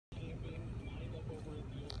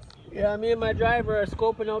Yeah, me and my driver are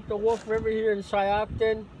scoping out the Wolf River here in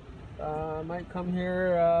Shiocton. Might come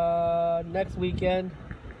here next weekend,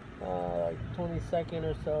 like 22nd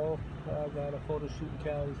or so. I got a photo shoot in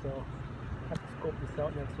Cali, so I have to scope this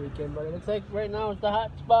out next weekend. But it looks like right now it's the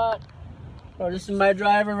hot spot. So this is my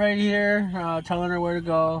driver right here, telling her where to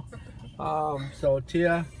go. So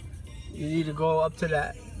Tia, you need to go up to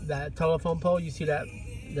that telephone pole. You see that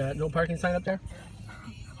no parking sign up there?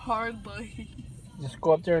 Hardly. Just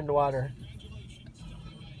go up there in the water.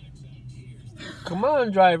 Come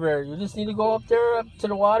on, driver. You just need to go up there, up to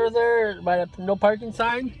the water there, by the no parking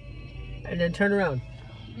sign, and then turn around.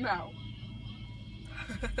 No.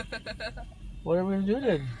 What are we going to do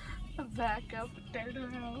then? Back up and turn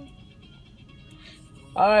around.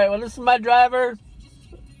 Alright, well, this is my driver.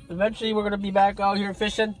 Eventually, we're going to be back out here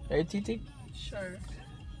fishing. Hey, TT? Sure.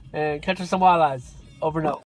 And catching some walleyes. Over and out.